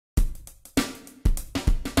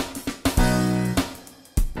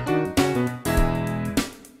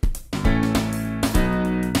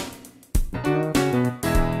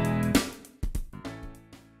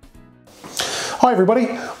Hi everybody,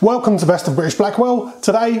 welcome to Best of British Blackwell.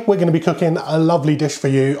 Today we're going to be cooking a lovely dish for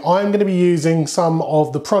you. I'm going to be using some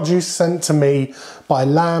of the produce sent to me by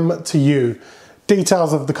Lamb to You.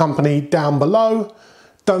 Details of the company down below.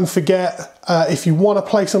 Don't forget, if you want to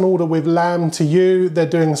place an order with Lamb to You, they're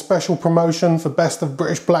doing a special promotion for Best of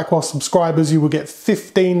British Blackwell subscribers. You will get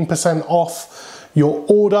 15% off your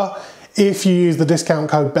order if you use the discount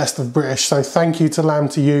code Best of British. So thank you to Lamb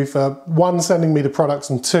to You for one, sending me the products,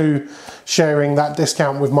 and two, sharing that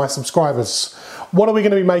discount with my subscribers. What are we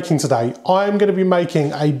going to be making today? I'm going to be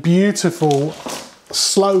making a beautiful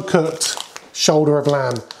slow cooked shoulder of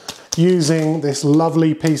lamb using this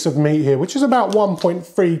lovely piece of meat here, which is about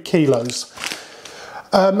 1.3 kilos.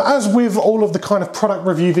 As with all of the kind of product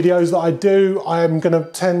review videos that I do, I'm going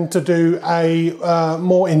to tend to do a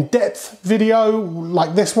more in-depth video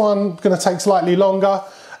like this one. Going to take slightly longer,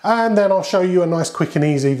 and then I'll show you a nice quick and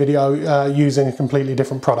easy video using a completely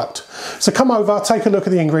different product. So come over, take a look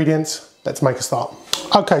at the ingredients. Let's make a start.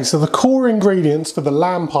 Okay, so the core ingredients for the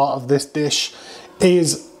lamb part of this dish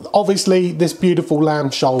is obviously this beautiful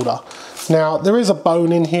lamb shoulder. Now there is a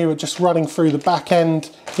bone in here just running through the back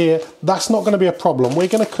end here. That's not going to be a problem. We're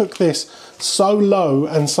going to cook this so low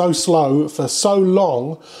and so slow for so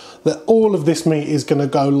long that all of this meat is going to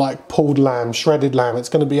go like pulled lamb, shredded lamb. It's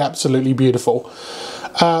going to be absolutely beautiful.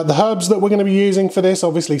 The herbs that we're going to be using for this,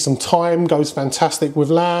 obviously some thyme goes fantastic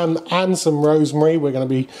with lamb, and some rosemary. We're going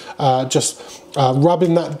to be just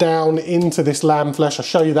rubbing that down into this lamb flesh. I'll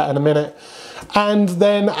show you that in a minute. And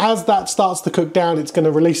then as that starts to cook down, it's going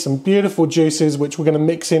to release some beautiful juices, which we're going to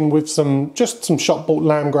mix in with some shop bought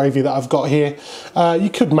lamb gravy that I've got here.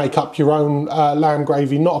 You could make up your own lamb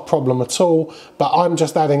gravy, not a problem at all, but I'm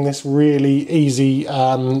just adding this really easy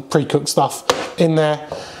pre-cooked stuff in there.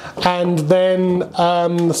 And then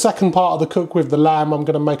the second part of the cook with the lamb, I'm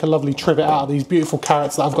going to make a lovely trivet out of these beautiful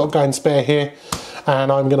carrots that I've got going spare here.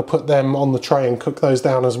 And I'm going to put them on the tray and cook those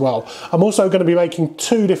down as well. I'm also going to be making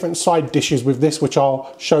two different side dishes with this, which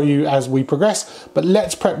I'll show you as we progress. But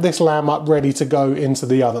let's prep this lamb up ready to go into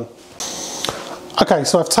the oven. Okay,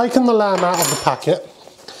 so I've taken the lamb out of the packet,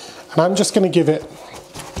 and I'm just going to give it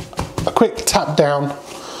a quick tap down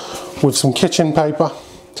with some kitchen paper,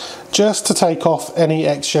 just to take off any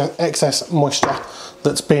excess moisture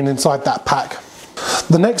that's been inside that pack.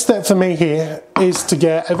 The next step for me here is to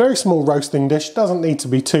get a very small roasting dish. Doesn't need to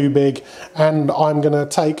be too big, and I'm going to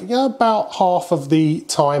take about half of the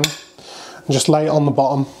thyme and just lay it on the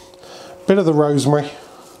bottom, bit of the rosemary,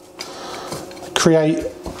 create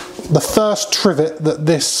the first trivet that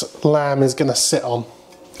this lamb is going to sit on.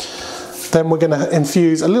 Then we're going to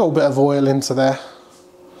infuse a little bit of oil into there,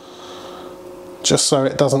 just so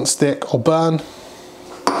it doesn't stick or burn,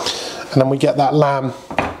 and then we get that lamb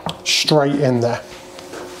straight in there.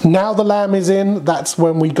 Now the lamb is in, that's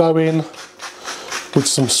when we go in with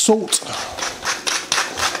some salt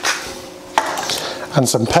and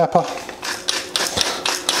some pepper.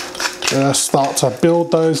 Just start to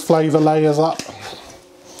build those flavour layers up,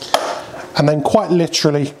 and then quite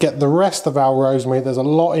literally get the rest of our rosemary. There's a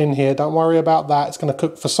lot in here, don't worry about that. It's going to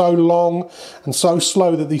cook for so long and so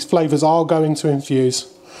slow that these flavours are going to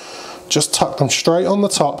infuse. Just tuck them straight on the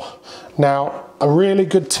top. Now a really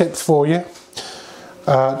good tip for you,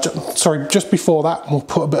 just before that, we'll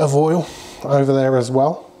put a bit of oil over there as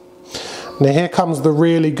well. Now here comes the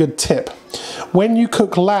really good tip. When you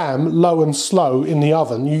cook lamb low and slow in the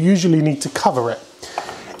oven, you usually need to cover it.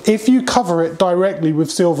 If you cover it directly with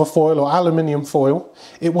silver foil or aluminium foil,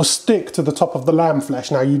 it will stick to the top of the lamb flesh.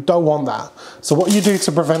 Now you don't want that. So what you do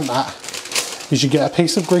to prevent that is you get a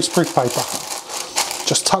piece of greaseproof paper.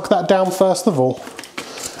 Just tuck that down first of all,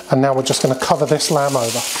 and now we're just going to cover this lamb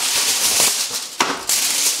over.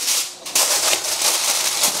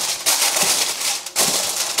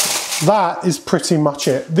 That is pretty much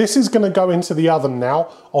it. This is going to go into the oven now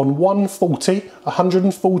on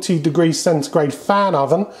 140 degrees centigrade fan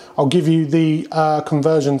oven. I'll give you the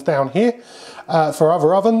conversions down here for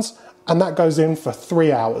other ovens, and that goes in for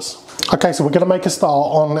 3 hours. Okay, so we're going to make a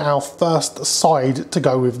start on our first side to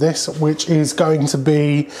go with this, which is going to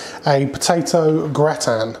be a potato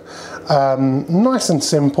gratin. Nice and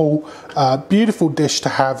simple, beautiful dish to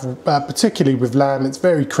have, particularly with lamb. It's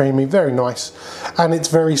very creamy, very nice, and it's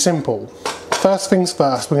very simple. First things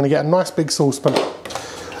first, we're going to get a nice big saucepan,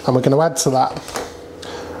 and we're going to add to that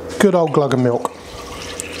good old glug of milk.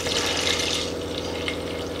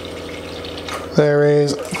 There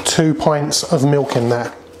is 2 pints of milk in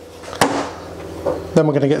there. Then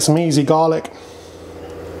we're going to get some easy garlic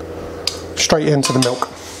straight into the milk.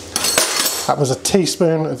 That was a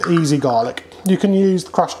teaspoon of easy garlic. You can use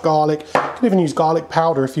crushed garlic, you can even use garlic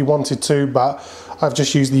powder if you wanted to, but I've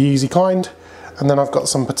just used the easy kind. And then I've got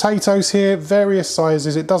some potatoes here, various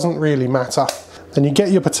sizes, it doesn't really matter. Then you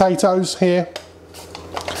get your potatoes here,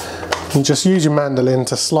 and just use your mandolin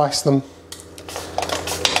to slice them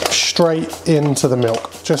straight into the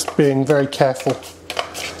milk. Just being very careful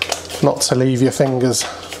not to leave your fingers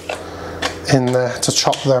in there to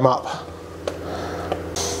chop them up.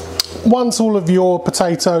 Once all of your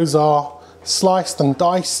potatoes are sliced and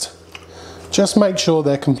diced, just make sure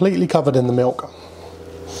they're completely covered in the milk.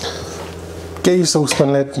 Get your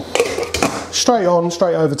saucepan lid straight on,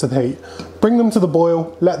 straight over to the heat. Bring them to the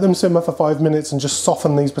boil, let them simmer for 5 minutes and just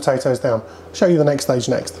soften these potatoes down. I'll show you the next stage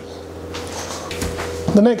next.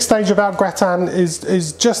 The next stage of our gratin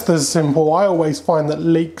is just as simple. I always find that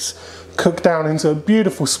leeks cook down into a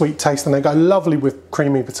beautiful sweet taste and they go lovely with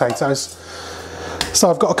creamy potatoes. So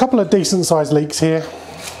I've got a couple of decent sized leeks here.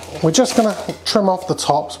 We're just going to trim off the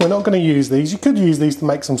tops. We're not going to use these. You could use these to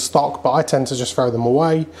make some stock, but I tend to just throw them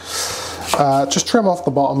away. Just trim off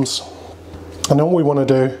the bottoms. And then all we want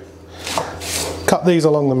to do, cut these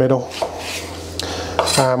along the middle.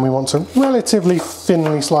 And we want to relatively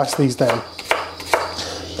thinly slice these down.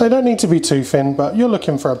 They don't need to be too thin, but you're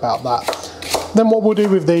looking for about that. Then what we'll do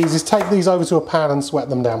with these is take these over to a pan and sweat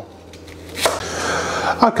them down.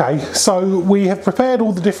 Okay, so we have prepared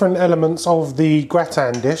all the different elements of the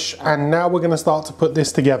gratin dish, and now we're going to start to put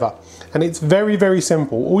this together. And it's very, very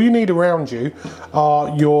simple. All you need around you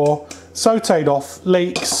are your sauteed off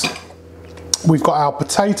leeks. We've got our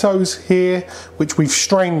potatoes here, which we've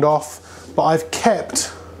strained off, but I've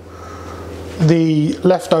kept the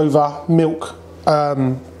leftover milk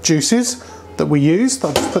juices that we used.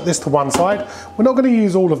 I'll just put this to one side. We're not going to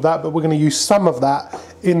use all of that, but we're going to use some of that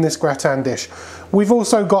in this gratin dish. We've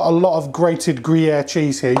also got a lot of grated Gruyere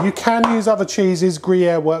cheese here. You can use other cheeses.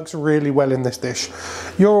 Gruyere works really well in this dish.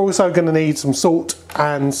 You're also going to need some salt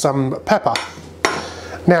and some pepper.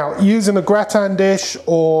 Now, using a gratin dish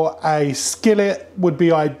or a skillet would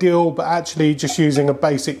be ideal, but actually just using a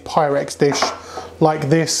basic Pyrex dish like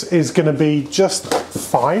this is going to be just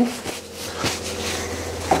fine.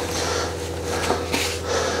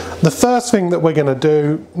 The first thing that we're going to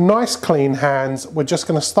do, nice clean hands, we're just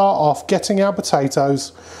going to start off getting our potatoes,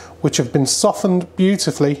 which have been softened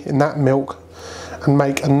beautifully in that milk, and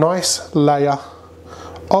make a nice layer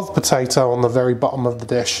of potato on the very bottom of the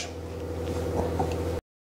dish.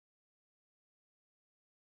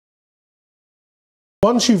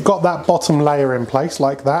 Once you've got that bottom layer in place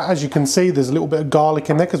like that, as you can see there's a little bit of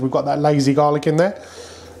garlic in there because we've got that lazy garlic in there.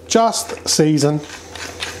 Just season.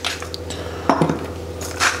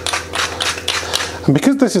 And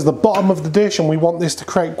because this is the bottom of the dish and we want this to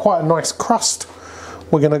create quite a nice crust,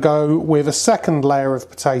 we're going to go with a second layer of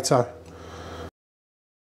potato.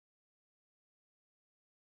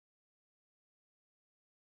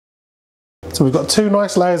 So we've got two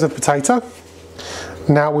nice layers of potato.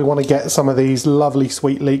 Now we want to get some of these lovely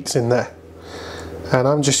sweet leeks in there. And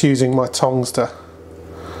I'm just using my tongs to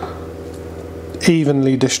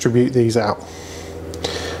evenly distribute these out.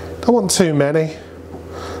 Don't want too many.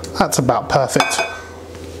 That's about perfect.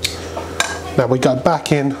 Now we go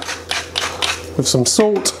back in with some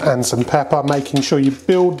salt and some pepper, making sure you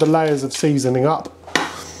build the layers of seasoning up,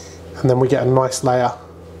 and then we get a nice layer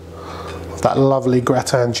of that lovely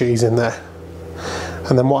gratin cheese in there.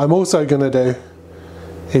 And then what I'm also going to do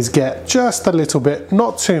is get just a little bit,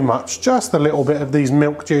 not too much, just a little bit of these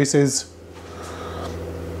milk juices,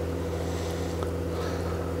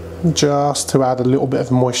 just to add a little bit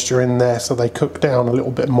of moisture in there so they cook down a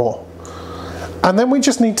little bit more. And then we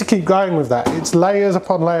just need to keep going with that. It's layers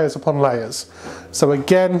upon layers upon layers. So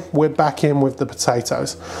again, we're back in with the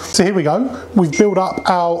potatoes. So here we go. We've built up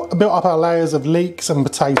our layers of leeks and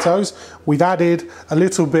potatoes. We've added a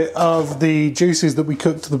little bit of the juices that we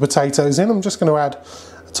cooked the potatoes in. I'm just going to add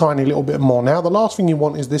a tiny little bit more now. The last thing you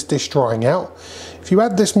want is this dish drying out. If you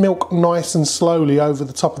add this milk nice and slowly over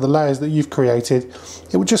the top of the layers that you've created,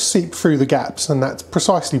 it will just seep through the gaps, and that's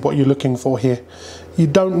precisely what you're looking for here. You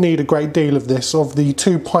don't need a great deal of this. Of the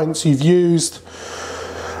 2 pints you've used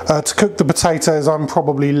to cook the potatoes, I'm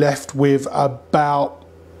probably left with about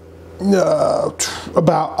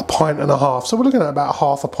a pint and a half. So we're looking at about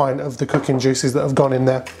half a pint of the cooking juices that have gone in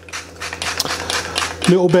there. A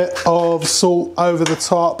little bit of salt over the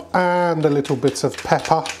top and a little bit of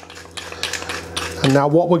pepper. And now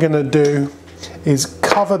what we're going to do is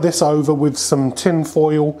cover this over with some tin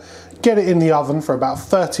foil, get it in the oven for about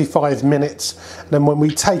 35 minutes. And then when we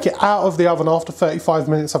take it out of the oven after 35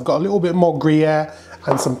 minutes, I've got a little bit more Gruyere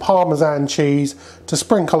and some Parmesan cheese to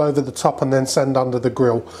sprinkle over the top and then send under the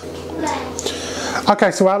grill.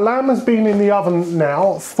 Okay, so our lamb has been in the oven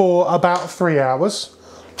now for about 3 hours.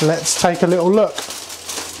 Let's take a little look.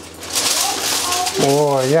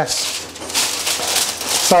 Oh yes.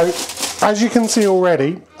 So as you can see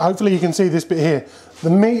already, hopefully you can see this bit here, the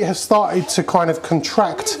meat has started to kind of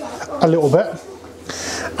contract a little bit,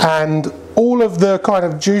 and all of the kind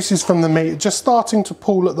of juices from the meat are just starting to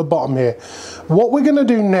pool at the bottom here. What we're going to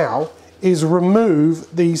do now is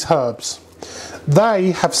remove these herbs.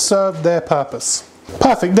 They have served their purpose.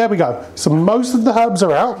 Perfect, there we go. So most of the herbs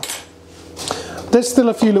are out. There's still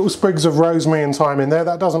a few little sprigs of rosemary and thyme in there,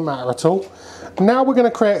 that doesn't matter at all. Now we're going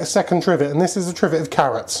to create a second trivet, and this is a trivet of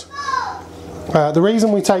carrots. The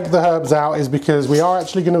reason we take the herbs out is because we are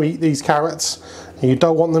actually going to eat these carrots, and you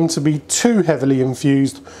don't want them to be too heavily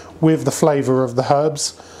infused with the flavour of the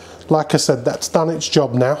herbs. Like I said, that's done its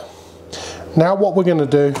job now. Now what we're going to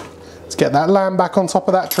do is get that lamb back on top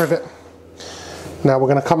of that trivet. Now we're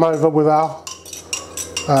going to come over with our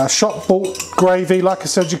shop bought gravy. Like I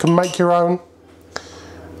said, you can make your own.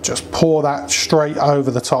 Just pour that straight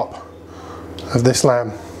over the top of this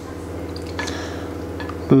lamb.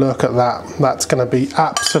 Look at that, that's going to be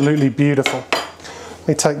absolutely beautiful. Let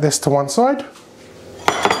me take this to one side.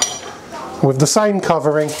 With the same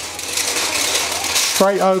covering,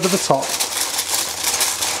 straight over the top.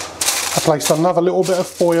 I placed another little bit of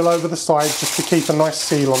foil over the side just to keep a nice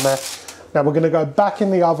seal on there. Now we're going to go back in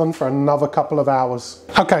the oven for another couple of hours.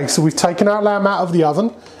 Okay, so we've taken our lamb out of the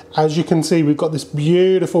oven. As you can see, we've got this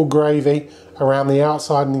beautiful gravy around the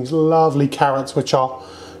outside and these lovely carrots which are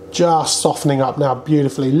just softening up now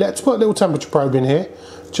beautifully. Let's put a little temperature probe in here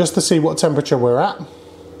just to see what temperature we're at.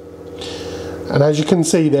 And as you can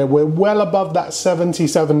see there, we're well above that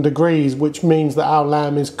 77 degrees, which means that our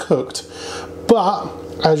lamb is cooked. But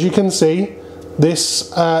as you can see, this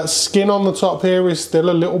skin on the top here is still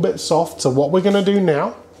a little bit soft. So what we're going to do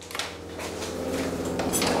now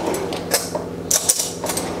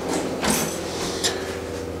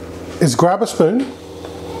is grab a spoon,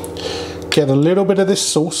 get a little bit of this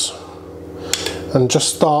sauce and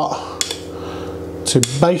just start to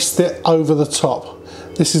baste it over the top.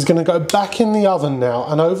 This is going to go back in the oven now,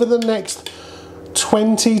 and over the next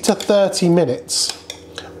 20 to 30 minutes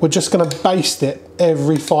we're just going to baste it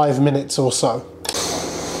every 5 minutes or so.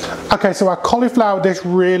 Okay, so our cauliflower dish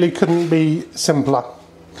really couldn't be simpler.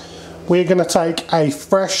 We're going to take a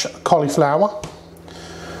fresh cauliflower.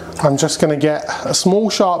 I'm just going to get a small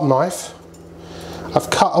sharp knife. I've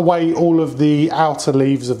cut away all of the outer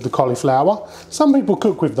leaves of the cauliflower. Some people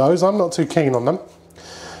cook with those, I'm not too keen on them.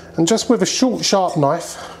 And just with a short sharp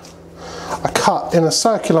knife, I cut in a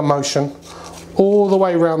circular motion all the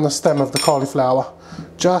way around the stem of the cauliflower,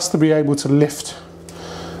 just to be able to lift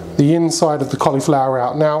the inside of the cauliflower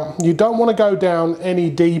out. Now, you don't want to go down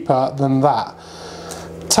any deeper than that.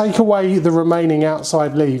 Take away the remaining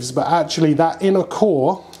outside leaves, but actually that inner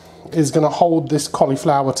core is going to hold this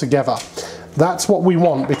cauliflower together. That's what we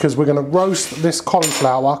want, because we're going to roast this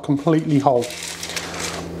cauliflower completely whole.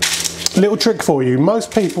 Little trick for you,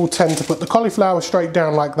 most people tend to put the cauliflower straight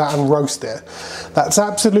down like that and roast it. That's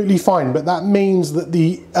absolutely fine, but that means that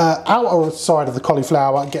the outer side of the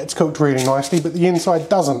cauliflower gets cooked really nicely, but the inside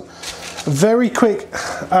doesn't. A very quick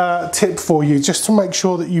tip for you, just to make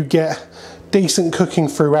sure that you get decent cooking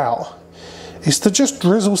throughout, is to just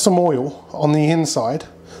drizzle some oil on the inside.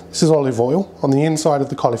 This is olive oil on the inside of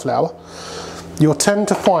the cauliflower. You'll tend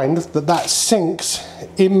to find that that sinks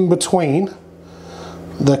in between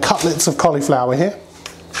the cutlets of cauliflower here.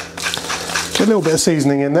 Get a little bit of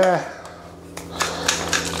seasoning in there.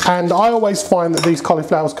 And I always find that these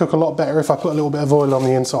cauliflowers cook a lot better if I put a little bit of oil on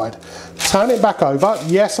the inside. Turn it back over.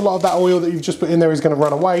 Yes, a lot of that oil that you've just put in there is going to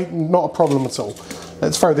run away. Not a problem at all.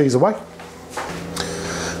 Let's throw these away.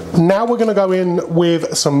 Now we're going to go in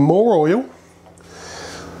with some more oil.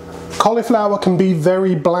 Cauliflower can be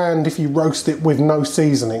very bland if you roast it with no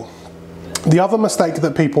seasoning. The other mistake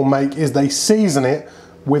that people make is they season it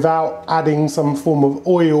without adding some form of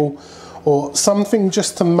oil or something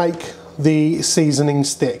just to make the seasoning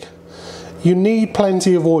stick. You need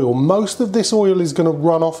plenty of oil. Most of this oil is going to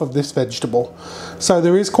run off of this vegetable. So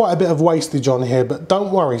there is quite a bit of wastage on here, but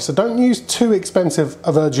don't worry. So don't use too expensive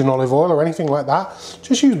a virgin olive oil or anything like that.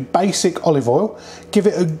 Just use basic olive oil. Give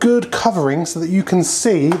it a good covering so that you can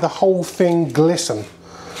see the whole thing glisten.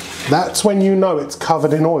 That's when you know it's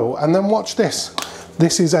covered in oil. And then watch this.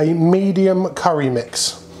 This is a medium curry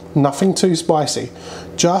mix. Nothing too spicy.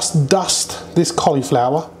 Just dust this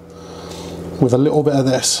cauliflower with a little bit of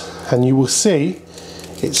this, and you will see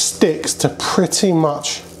it sticks to pretty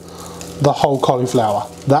much the whole cauliflower.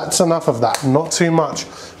 That's enough of that, not too much,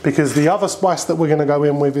 because the other spice that we're going to go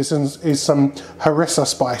in with is some harissa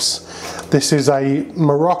spice. This is a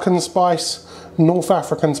Moroccan spice, North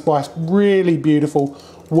African spice, really beautiful,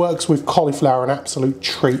 works with cauliflower, an absolute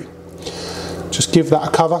treat. Just give that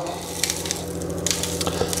a cover.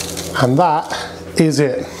 And that is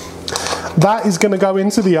it. That is going to go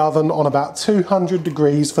into the oven on about 200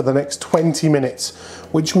 degrees for the next 20 minutes,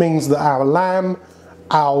 which means that our lamb,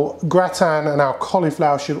 our gratin and our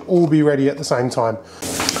cauliflower should all be ready at the same time.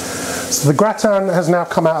 So the gratin has now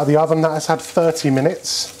come out of the oven. That has had 30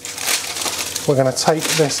 minutes. We're going to take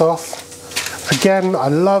this off. Again, I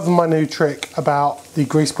love my new trick about the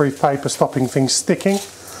greaseproof paper stopping things sticking.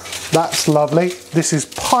 That's lovely. This is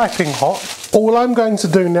piping hot. All I'm going to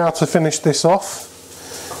do now to finish this off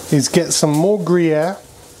is get some more Gruyere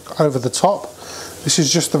over the top. This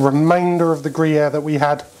is just the remainder of the Gruyere that we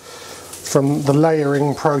had from the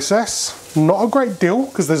layering process. Not a great deal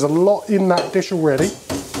because there's a lot in that dish already.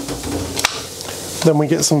 Then we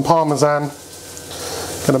get some Parmesan.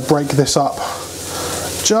 Gonna break this up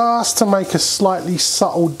just to make a slightly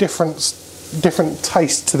subtle different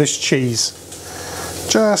taste to this cheese.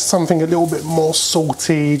 Just something a little bit more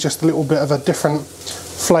salty, just a little bit of a different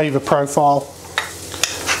flavour profile.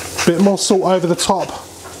 Bit more salt over the top,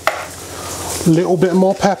 a little bit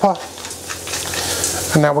more pepper.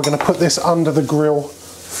 And now we're going to put this under the grill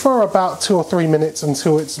for about 2 or 3 minutes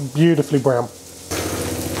until it's beautifully brown.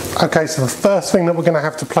 Okay, so the first thing that we're going to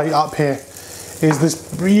have to plate up here is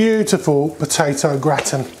this beautiful potato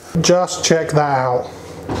gratin. Just check that out.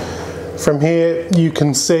 From here you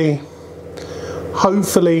can see,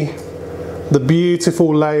 hopefully, the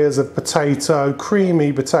beautiful layers of potato,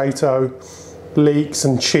 creamy potato, leeks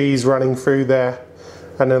and cheese running through there.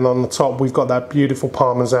 And then on the top we've got that beautiful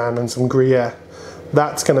Parmesan and some Gruyere.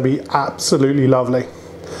 That's going to be absolutely lovely.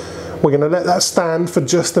 We're going to let that stand for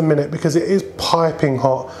just a minute because it is piping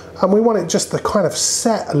hot and we want it just to kind of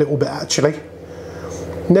set a little bit actually.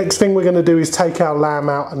 Next thing we're going to do is take our lamb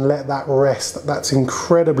out and let that rest. That's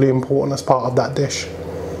incredibly important as part of that dish.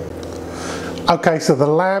 Okay, so the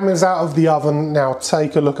lamb is out of the oven. Now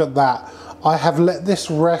take a look at that. I have let this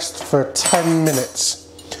rest for 10 minutes.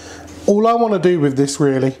 All I want to do with this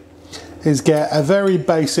really is get a very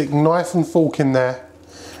basic knife and fork in there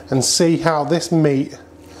and see how this meat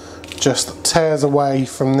just tears away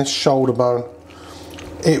from this shoulder bone.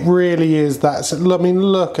 It really is that. I mean,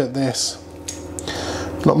 look at this.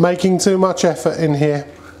 Not making too much effort in here.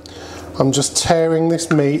 I'm just tearing this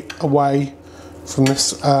meat away from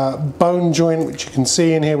this bone joint, which you can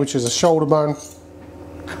see in here, which is a shoulder bone.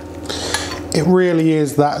 It really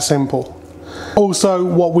is that simple. Also,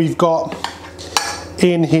 what we've got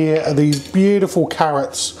in here are these beautiful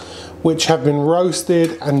carrots, which have been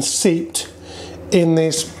roasted and seeped in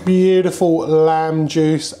this beautiful lamb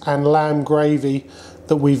juice and lamb gravy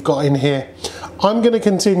that we've got in here. I'm going to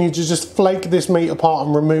continue to just flake this meat apart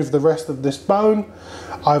and remove the rest of this bone.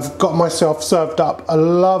 I've got myself served up a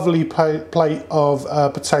lovely plate of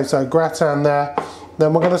potato gratin there.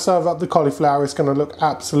 Then we're going to serve up the cauliflower. It's going to look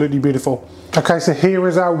absolutely beautiful. Okay, so here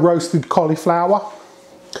is our roasted cauliflower.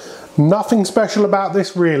 Nothing special about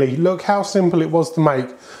this really. Look how simple it was to make.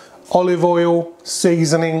 Olive oil,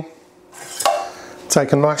 seasoning.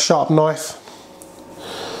 Take a nice sharp knife.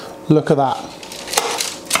 Look at that.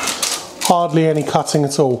 Hardly any cutting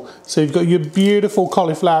at all. So you've got your beautiful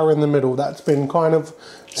cauliflower in the middle that's been kind of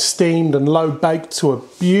steamed and low baked to a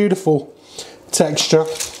beautiful texture.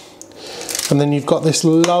 And then you've got this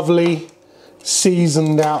lovely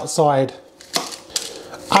seasoned outside.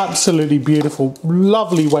 Absolutely beautiful.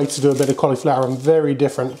 Lovely way to do a bit of cauliflower and very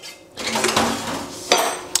different.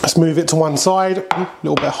 Let's move it to one side. A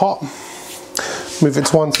little bit hot. Move it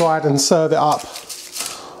to one side and serve it up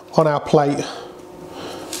on our plate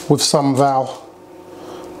with some of our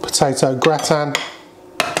potato gratin.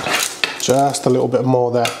 Just a little bit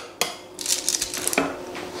more there.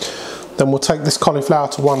 Then we'll take this cauliflower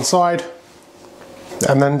to one side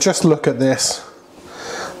and then just look at this.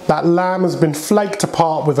 That lamb has been flaked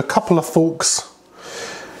apart with a couple of forks.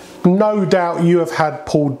 No doubt you have had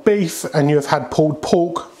pulled beef and you have had pulled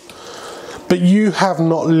pork, but you have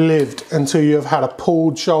not lived until you have had a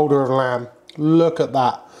pulled shoulder of lamb. Look at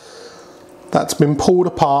that. That's been pulled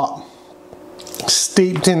apart,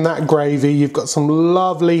 steeped in that gravy. You've got some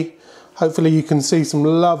lovely, hopefully you can see some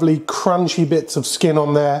lovely crunchy bits of skin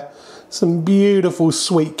on there. Some beautiful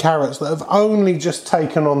sweet carrots that have only just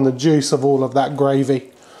taken on the juice of all of that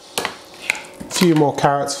gravy. A few more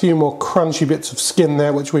carrots, a few more crunchy bits of skin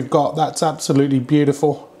there, which we've got. That's absolutely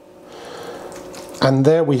beautiful. And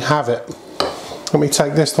there we have it. Let me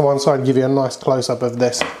take this to one side and give you a nice close-up of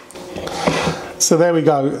this. So there we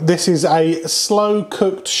go. This is a slow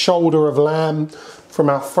cooked shoulder of lamb from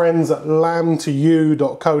our friends at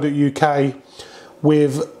lambtoyou.co.uk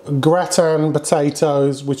with gratin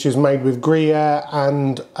potatoes, which is made with Gruyere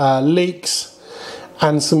and leeks,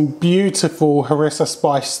 and some beautiful harissa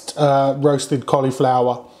spiced roasted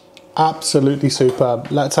cauliflower. Absolutely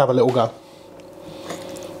superb. Let's have a little go.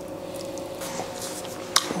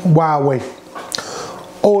 Wowee.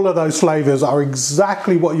 All of those flavours are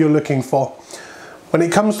exactly what you're looking for. When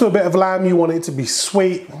it comes to a bit of lamb, you want it to be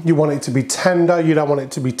sweet, you want it to be tender, you don't want it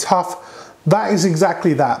to be tough. That is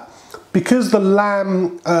exactly that. Because the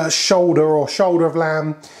lamb shoulder or shoulder of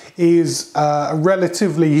lamb is a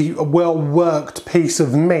relatively well-worked piece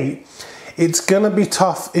of meat, it's gonna be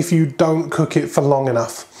tough if you don't cook it for long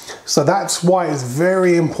enough. So that's why it's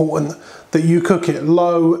very important that you cook it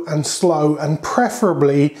low and slow, and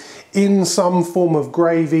preferably in some form of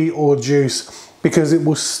gravy or juice, because it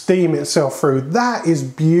will steam itself through. That is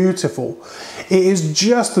beautiful. It is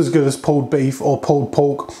just as good as pulled beef or pulled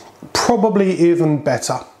pork, probably even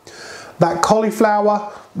better. That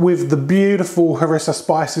cauliflower with the beautiful harissa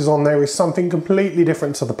spices on there is something completely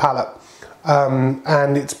different to the palate.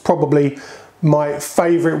 And it's probably my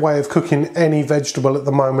favourite way of cooking any vegetable at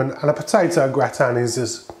the moment, and a potato gratin is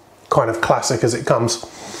as kind of classic as it comes.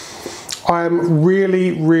 I am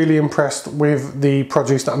really, really impressed with the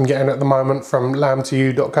produce that I'm getting at the moment from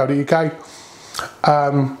lamb2u.co.uk.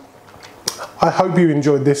 I hope you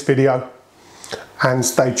enjoyed this video, and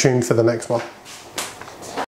stay tuned for the next one.